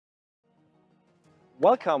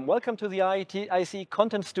Welcome to the ISE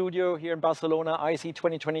Content Studio here in Barcelona, ISE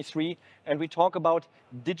 2023, and we talk about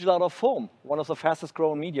digital out of home, one of the fastest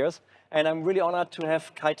growing medias. And I'm really honored to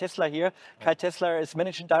have Kai Thaesler here. Kai Thaesler is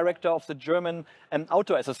Managing Director of the German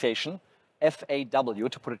Outdoor Association, FAW,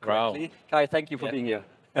 to put it correctly. Wow. Kai, thank you for being here.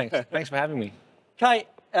 Thanks for having me. Kai,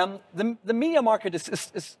 the media market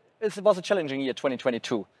was a challenging year,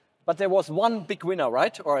 2022. But there was one big winner,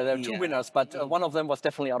 right? Or there were two winners, but one of them was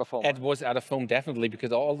definitely out of home. It was out of home, definitely,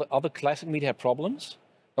 because all the other classic media had problems,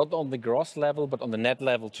 not on the gross level, but on the net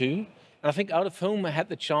level too. And I think out of home had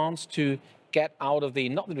the chance to get out of the,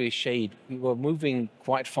 not really shade, we were moving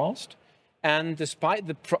quite fast. And despite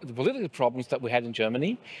the political problems that we had in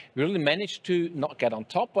Germany, we really managed to not get on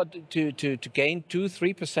top, but to gain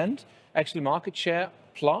 2-3% actually market share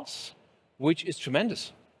plus, which is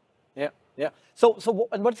tremendous. Yeah. So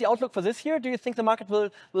and what's the outlook for this year? Do you think the market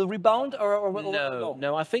will rebound or will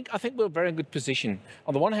No, I think we're in a very good position.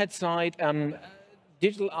 On the one hand side,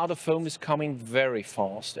 digital out of home is coming very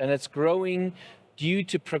fast, and it's growing due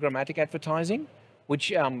to programmatic advertising,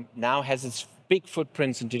 which now has its big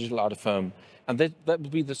footprints in digital out of home, and that will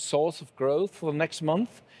be the source of growth for the next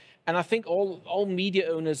month. And I think all media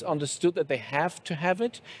owners understood that they have to have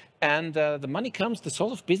it. And the money comes, the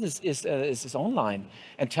source of business is online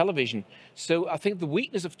and television. So I think the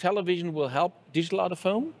weakness of television will help digital out of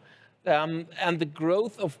home. And the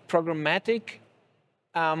growth of programmatic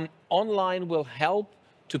online will help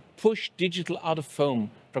to push digital out of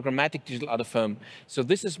home, programmatic digital out of home. So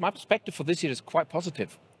this is my perspective for this year is quite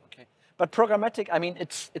positive. Okay. But programmatic, I mean,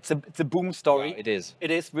 it's a boom story. Yeah, it is.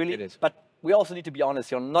 It is, really. It is. But we also need to be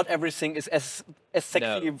honest, not everything is as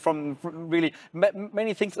sexy from really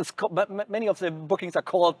many things. Many of the bookings are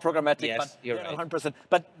called programmatic, yes, but you're right. 100%.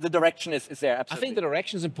 But the direction is there. Absolutely. I think the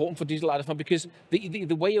direction is important for digital out of home because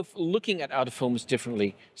the way of looking at out of home is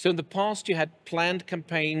differently. So in the past, you had planned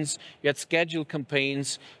campaigns, you had scheduled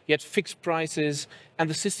campaigns, you had fixed prices, and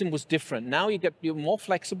the system was different. Now you have more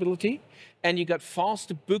flexibility, and you got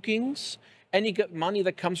faster bookings. And you get money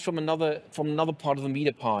that comes from another part of the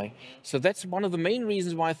media pie. So that's one of the main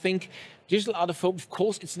reasons why I think digital out of home, of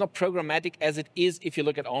course, it's not programmatic as it is if you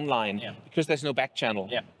look at online, because there's no back channel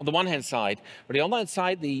on the one hand side. But the online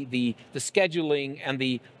side, the scheduling and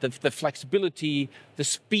the flexibility, the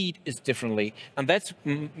speed is differently. And that's,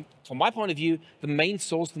 from my point of view, the main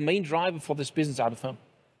source, the main driver for this business out of home.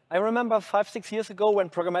 I remember 5-6 years ago when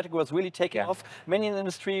programmatic was really taking off, many in the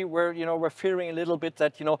industry were fearing a little bit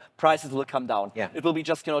that prices will come down. It will be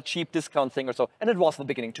just cheap discount thing or so, and it was in the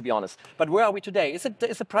beginning, to be honest. But where are we today? Is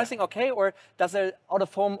the pricing okay, or does the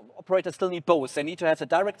out-of-home operator still need both? They need to have the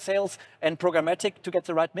direct sales and programmatic to get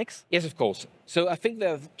the right mix? Yes, of course. So I think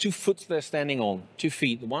there are 2 foot they're standing on, 2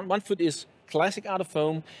 feet. One foot is classic out of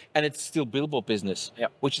home, and it's still billboard business,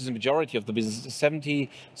 which is the majority of the business.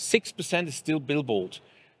 76% is still billboard.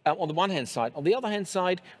 On the one hand side. On the other hand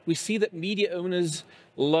side, we see that media owners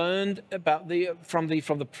learned about from the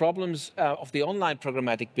problems of the online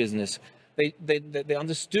programmatic business. They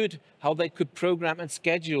understood how they could program and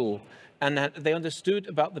schedule, and they understood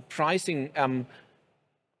about the pricing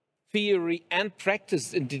theory and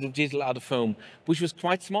practice in digital out of home, which was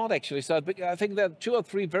quite smart actually. So I think there are 2 or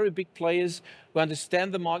 3 very big players who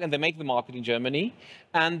understand the market, and they make the market in Germany,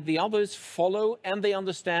 and the others follow, and they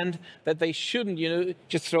understand that they shouldn't,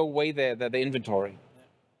 just throw away their inventory.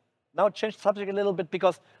 Now change the subject a little bit,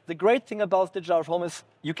 because the great thing about digital out of home is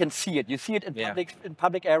you can see it. You see it in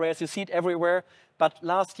public areas, you see it everywhere. But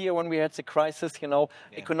last year when we had the crisis,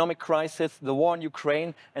 economic crisis, the war in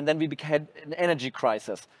Ukraine, and then we had an energy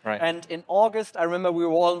crisis. Right. And in August, I remember we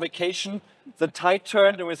were all on vacation, the tide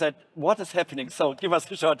turned and we said, what is happening? So give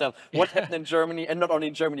us a short tell. What happened in Germany, and not only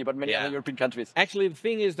in Germany, but many other European countries? Actually, the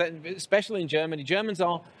thing is that, especially in Germany, Germans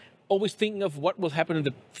are always thinking of what will happen in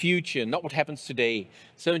the future, not what happens today.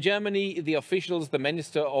 So in Germany, the officials, the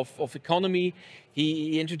Minister of Economy,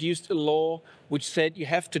 he introduced a law which said you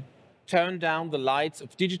have to turn down the lights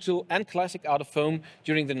of digital and classic out of home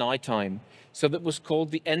during the nighttime. So that was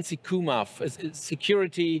called the EnSikuMaV,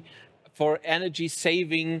 security for energy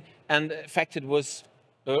saving, and in fact it was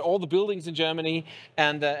all the buildings in Germany,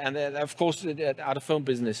 and of course out of home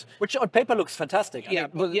business, which on paper looks fantastic. Yeah,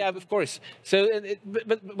 of course. So,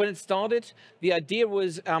 but when it started, the idea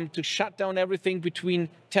was to shut down everything between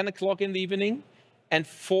 10 o'clock in the evening and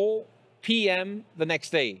 4 p.m. the next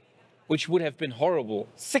day, which would have been horrible.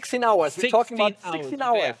 16 hours. We're talking about 16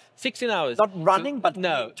 hours. Yeah, 16 hours. Not running, but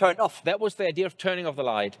turned off. That was the idea of turning off the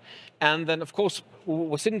light. And then, of course, we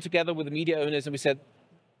were sitting together with the media owners, and we said,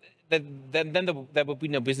 then there would be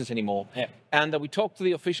no business anymore. Yeah. And we talked to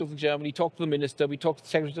the officials in Germany, talked to the minister, we talked to the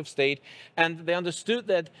Secretary of State, and they understood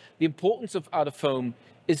that the importance of out-of-home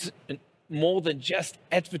is more than just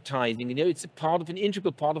advertising. You know, it's a part of an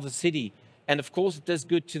integral part of the city. And of course, it does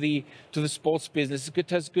good to the sports business. It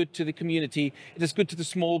does good to the community. It does good to the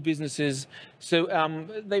small businesses. So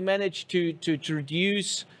they managed to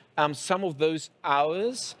reduce some of those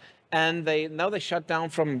hours, and now they shut down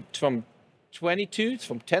from 10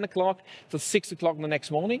 o'clock till 6 o'clock the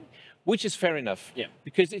next morning, which is fair enough. Yeah.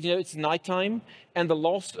 Because it's nighttime, and the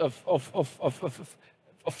loss of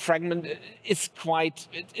fragment is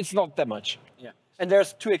it's not that much. Yeah. And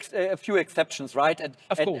there's a few exceptions, right?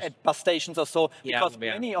 At bus stations or so, because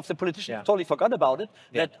many of the politicians totally forgot about it,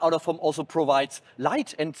 that out-of-home also provides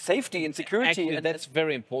light and safety and security. Actually, and that's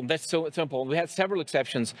very important. That's so important. We had several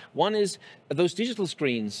exceptions. One is those digital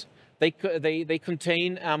screens. They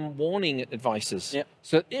contain warning advices. Yeah.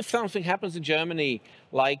 So if something happens in Germany,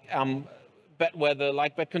 like bad weather,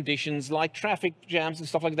 like bad conditions, like traffic jams and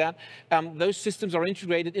stuff like that, those systems are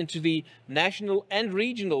integrated into the national and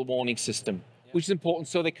regional warning system, which is important,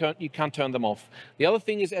 so you can't turn them off. The other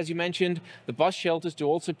thing is, as you mentioned, the bus shelters do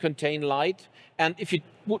also contain light, and if you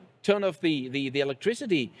would turn off the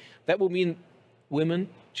electricity, that would mean women,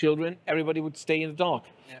 children, everybody would stay in the dark.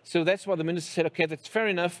 Yeah. So that's why the minister said, okay, that's fair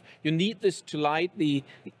enough. You need this to light the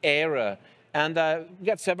area. And we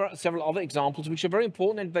got several other examples which are very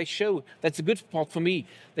important, and they show, that's a good part for me,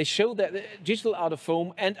 they show that digital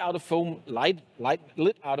out-of-home and out-of-home,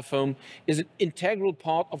 lit out-of-home is an integral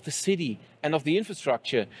part of the city and of the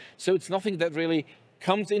infrastructure. So it's nothing that really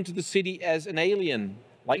comes into the city as an alien,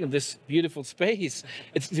 like in this beautiful space.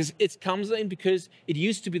 It comes in because it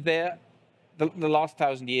used to be there the last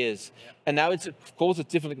 1,000 years. Yeah. And now it's, of course,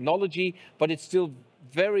 it's different technology, but it's still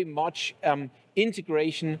very much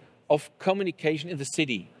integration of communication in the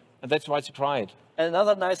city, and that's why it's required. And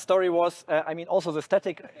another nice story was, I mean, also the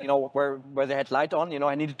static, where they had light on,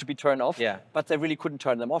 I needed to be turned off, but they really couldn't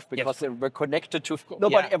turn them off because they were connected to.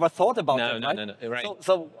 Nobody ever thought about it, right? No, right.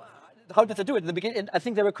 So how did they do it in the beginning? I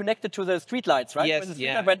think they were connected to the street lights, right? Yes, when the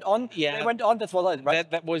street light went on, they went on. That's what it, right?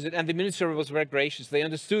 That was it. And the minister was very gracious. They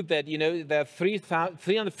understood that there are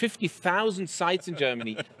 350,000 sites in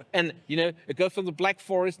Germany, and it goes from the Black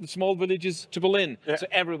Forest and small villages to Berlin, so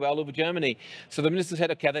everywhere all over Germany. So the minister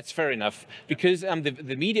said, okay, that's fair enough, because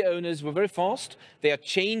the media owners were very fast. They are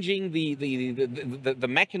changing the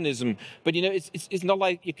mechanism, but it's not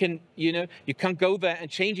like you can't go there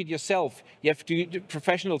and change it yourself. You have to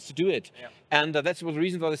professionals to do it. Yeah. And that's the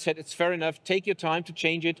reason why they said it's fair enough. Take your time to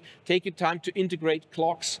change it. Take your time to integrate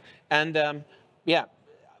clocks. And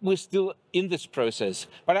we're still in this process.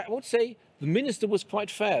 But I would say the minister was quite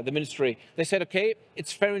fair, the ministry. They said, okay,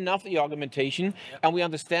 it's fair enough, the argumentation, and we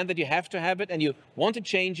understand that you have to have it, and you want to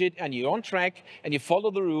change it, and you're on track, and you follow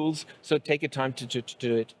the rules, so take your time to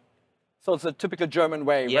do it. So it's a typical German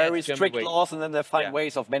way, very strict laws, and then they find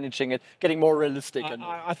ways of managing it, getting more realistic.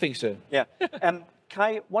 I think so. Yeah.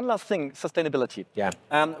 Kai, one last thing, sustainability. Yeah.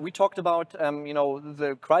 We talked about,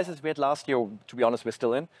 the crisis we had last year, to be honest, we're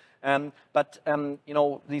still in. But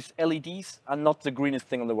these LEDs are not the greenest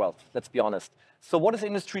thing in the world, let's be honest. So what is the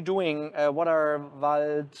industry doing? What are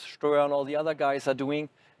Wald, Ströer, and all the other guys are doing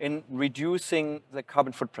in reducing the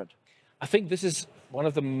carbon footprint? I think this is one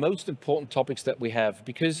of the most important topics that we have,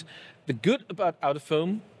 because the good about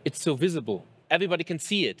out-of-home, it's so visible. Everybody can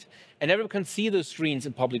see it, and everyone can see those screens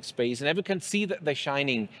in public space, and everyone can see that they're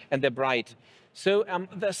shining and they're bright. So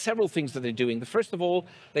there are several things that they're doing. First of all,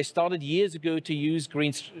 they started years ago to use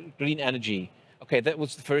green energy. Okay, that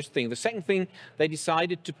was the first thing. The second thing, they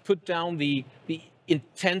decided to put down the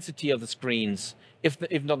intensity of the screens,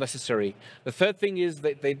 if not necessary. The third thing is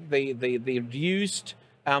that they reduced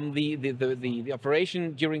the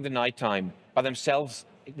operation during the nighttime by themselves.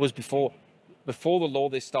 It was before the law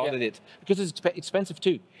they started it, because it's expensive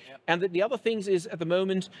too. Yeah. And the other things is, at the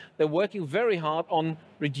moment, they're working very hard on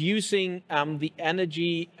reducing the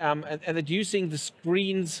energy and reducing the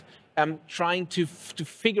screens, trying to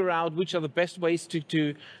figure out which are the best ways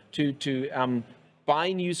to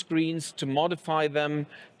buy new screens, to modify them,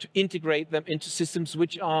 to integrate them into systems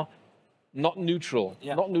which are not neutral,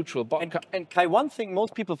 But and Kai, one thing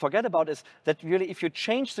most people forget about is that really, if you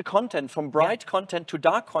change the content from bright content to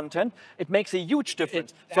dark content, it makes a huge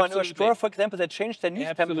difference. So I know Ströer, for example, they changed their news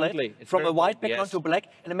template from a white background to black,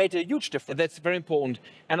 and it made a huge difference. That's very important.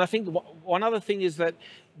 And I think one other thing is that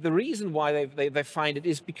the reason why they find it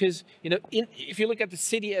is because, if you look at the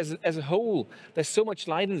city as a whole, there's so much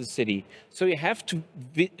light in the city. So you have to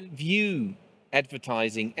view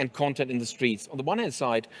advertising and content in the streets on the one hand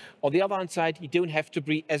side. On the other hand side, you don't have to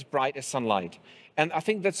be as bright as sunlight. And I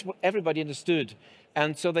think that's what everybody understood.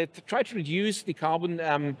 And so they tried to reduce the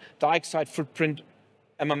carbon dioxide footprint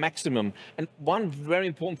a maximum. And one very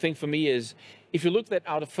important thing for me is, if you look at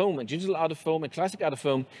out of foam and digital out of foam and classic out of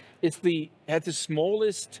foam, has the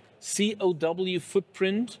smallest COW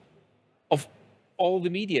footprint of all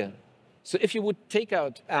the media. So if you would take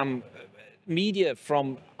out media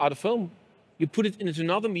from out of foam, you put it into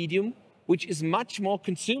another medium, which is much more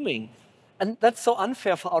consuming. And that's so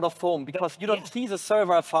unfair for out of foam, because you don't see the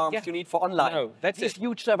server farms you need for online. No, that's these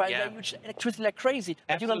huge server, huge electricity like crazy,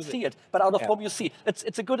 but you don't see it. But out of foam you see.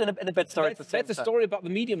 It's a good and a bad story. That's a story about the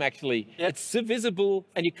medium, actually. It's so visible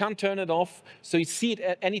and you can't turn it off, so you see it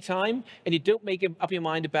at any time, and you don't make up your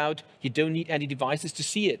mind about, you don't need any devices to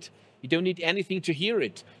see it. You don't need anything to hear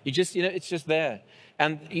it. You just, it's just there.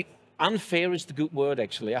 And unfair is the good word,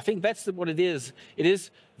 actually. I think that's what it is. It is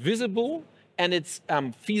visible, and it's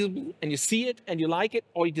feasible, and you see it, and you like it,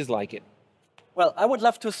 or you dislike it. Well, I would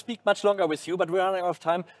love to speak much longer with you, but we're running out of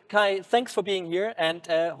time. Kai, thanks for being here, and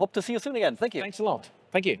hope to see you soon again. Thank you. Thanks a lot.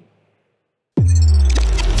 Thank you.